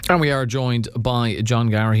And we are joined by John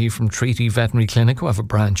Garrahy from Treaty Veterinary Clinic, who have a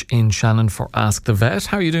branch in Shannon, for Ask the Vet.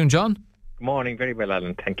 How are you doing, John? Good morning. Very well,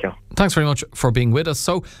 Alan. Thank you. Thanks very much for being with us.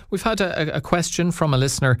 So we've had a question from a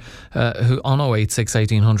listener who on 086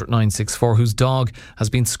 1800 964, whose dog has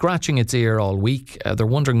been scratching its ear all week. They're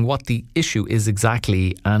wondering what the issue is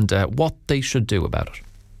exactly and what they should do about it.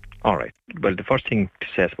 All right. Well, the first thing to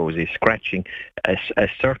say, I suppose, is scratching. A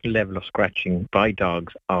certain level of scratching by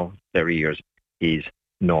dogs of their ears is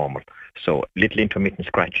normal. So little intermittent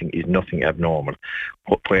scratching is nothing abnormal.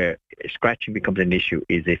 Where scratching becomes an issue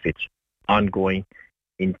is if it's ongoing,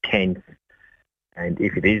 intense, and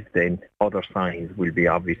if it is, then other signs will be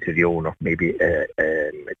obvious to the owner. Maybe a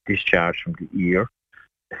discharge from the ear,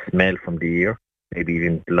 a smell from the ear, maybe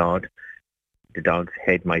even blood. The dog's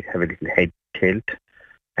head might have a little head tilt.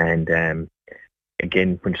 And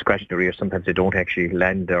again, when scratching their ear, sometimes they don't actually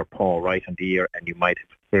land their paw right on the ear, and you might have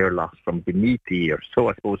hair loss from beneath the ear. So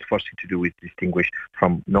I suppose the first thing to do is distinguish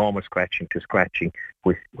from normal scratching to scratching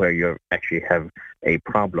where you actually have a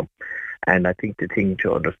problem. And I think the thing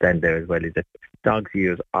to understand there as well is that dogs'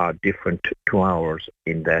 ears are different to ours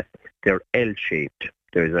in that they're L-shaped.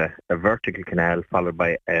 There's a vertical canal followed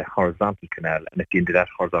by a horizontal canal, and at the end of that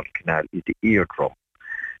horizontal canal is the eardrum.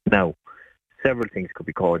 Now, several things could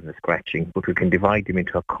be causing the scratching, but we can divide them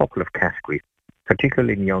into a couple of categories.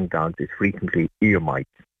 Particularly in young dogs, is frequently ear mites,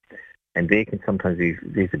 and they can sometimes be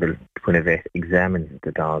visible when a vet examines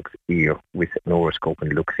the dog's ear with an otoscope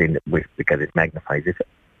and looks in because it magnifies it.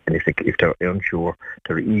 And if they're unsure,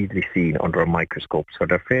 they're easily seen under a microscope, so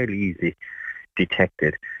they're fairly easily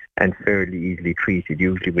detected and fairly easily treated,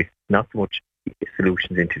 usually with not so much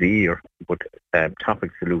solutions into the ear, but topical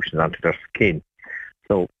solutions onto their skin.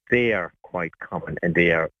 So they are quite common, and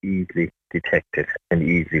they are easily detected and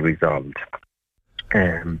easily resolved.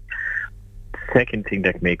 Second thing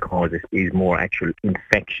that may cause it is more actual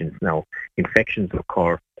infections. Now, infections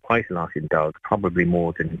occur quite a lot in dogs, probably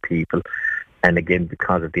more than in people, and again,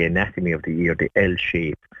 because of the anatomy of the ear, the L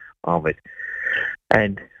shape of it.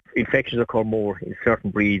 And infections occur more in certain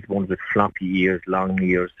breeds, ones with floppy ears, long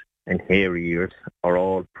ears, and hairy ears are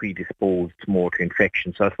all predisposed more to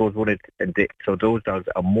infection. So I suppose so those dogs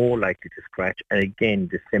are more likely to scratch, and again,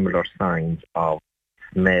 the similar signs of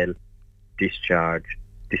smell, discharge,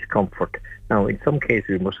 discomfort. Now, in some cases,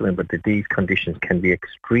 we must remember that these conditions can be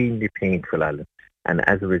extremely painful, Alan, and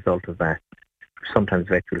as a result of that, sometimes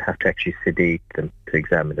vets will have to actually sedate them to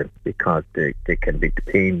examine them because the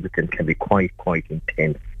pain with them can be quite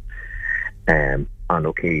intense on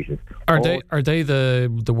occasions. Are they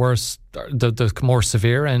the worst, the more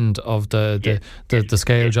severe end of the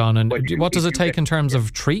scale, John? And what does it take in terms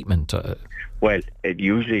of treatment? Well,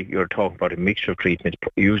 usually you're talking about a mixture of treatments,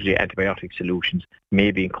 usually antibiotic solutions,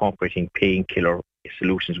 maybe incorporating painkiller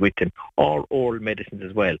solutions with them, or oral medicines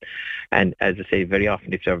as well. And as I say, very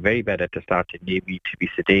often if they're very bad at the start, they may need to be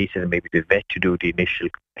sedated and maybe the vet to do the initial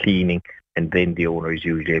cleaning, and then the owner is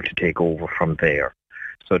usually able to take over from there.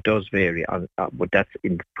 So it does vary, but that's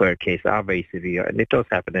in where cases are very severe, and it does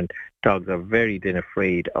happen, and dogs are very then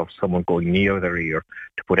afraid of someone going near their ear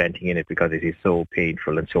to put anything in it because it is so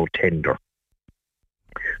painful and so tender.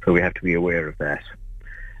 So we have to be aware of that.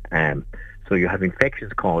 So you have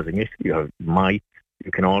infections causing it, you have mites,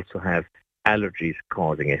 you can also have allergies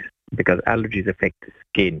causing it, because allergies affect the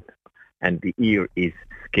skin, and the ear is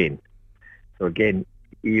skin. So again,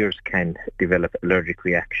 ears can develop allergic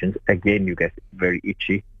reactions. Again, you get very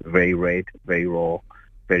itchy, very red, very raw,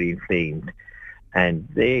 very inflamed, and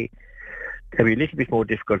they can be a little bit more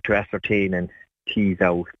difficult to ascertain and tease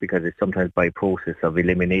out because it's sometimes by process of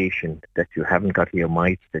elimination that you haven't got ear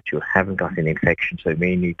mites, that you haven't got an infection, so you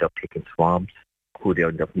may need up taking swabs, could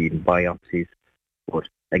end up needing biopsies, but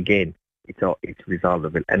again, it's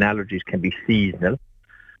resolvable. And allergies can be seasonal,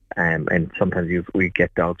 and sometimes we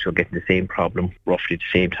get dogs who are getting the same problem roughly at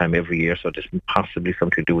the same time every year, so there's possibly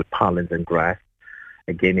something to do with pollens and grass.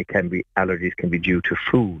 Again, allergies can be due to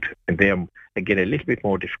food, and they're, again, a little bit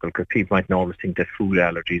more difficult because people might not always think that food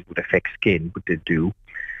allergies would affect skin, but they do.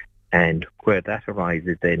 And where that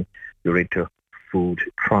arises, then you're into food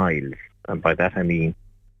trials, and by that I mean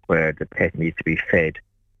where the pet needs to be fed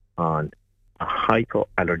on a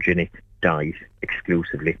hypoallergenic diet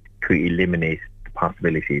exclusively to eliminate the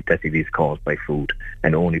possibility that it is caused by food,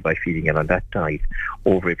 and only by feeding it on that diet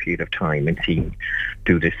over a period of time and seeing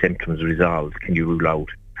do the symptoms resolve, can you rule out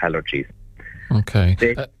allergies. Okay.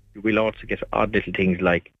 Then you will also get odd little things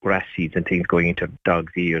like grass seeds and things going into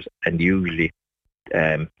dogs' ears, and usually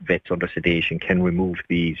vets under sedation can remove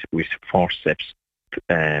these with forceps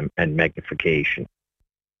and magnification.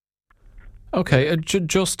 Okay,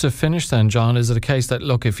 just to finish then, John, is it a case that,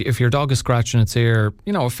 look, if your dog is scratching its ear,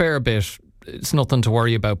 a fair bit, it's nothing to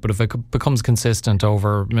worry about, but if it becomes consistent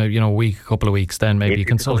over, a week, a couple of weeks, then maybe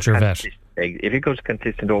consult your vet. If it goes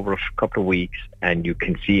consistent over a couple of weeks and you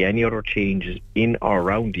can see any other changes in or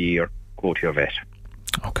around the ear, go to your vet.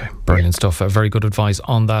 Okay, brilliant stuff. Very good advice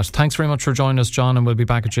on that. Thanks very much for joining us, John, and we'll be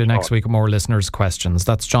back at you next week with more listeners' questions.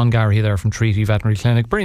 That's John Garrahy there from Treaty Veterinary Clinic.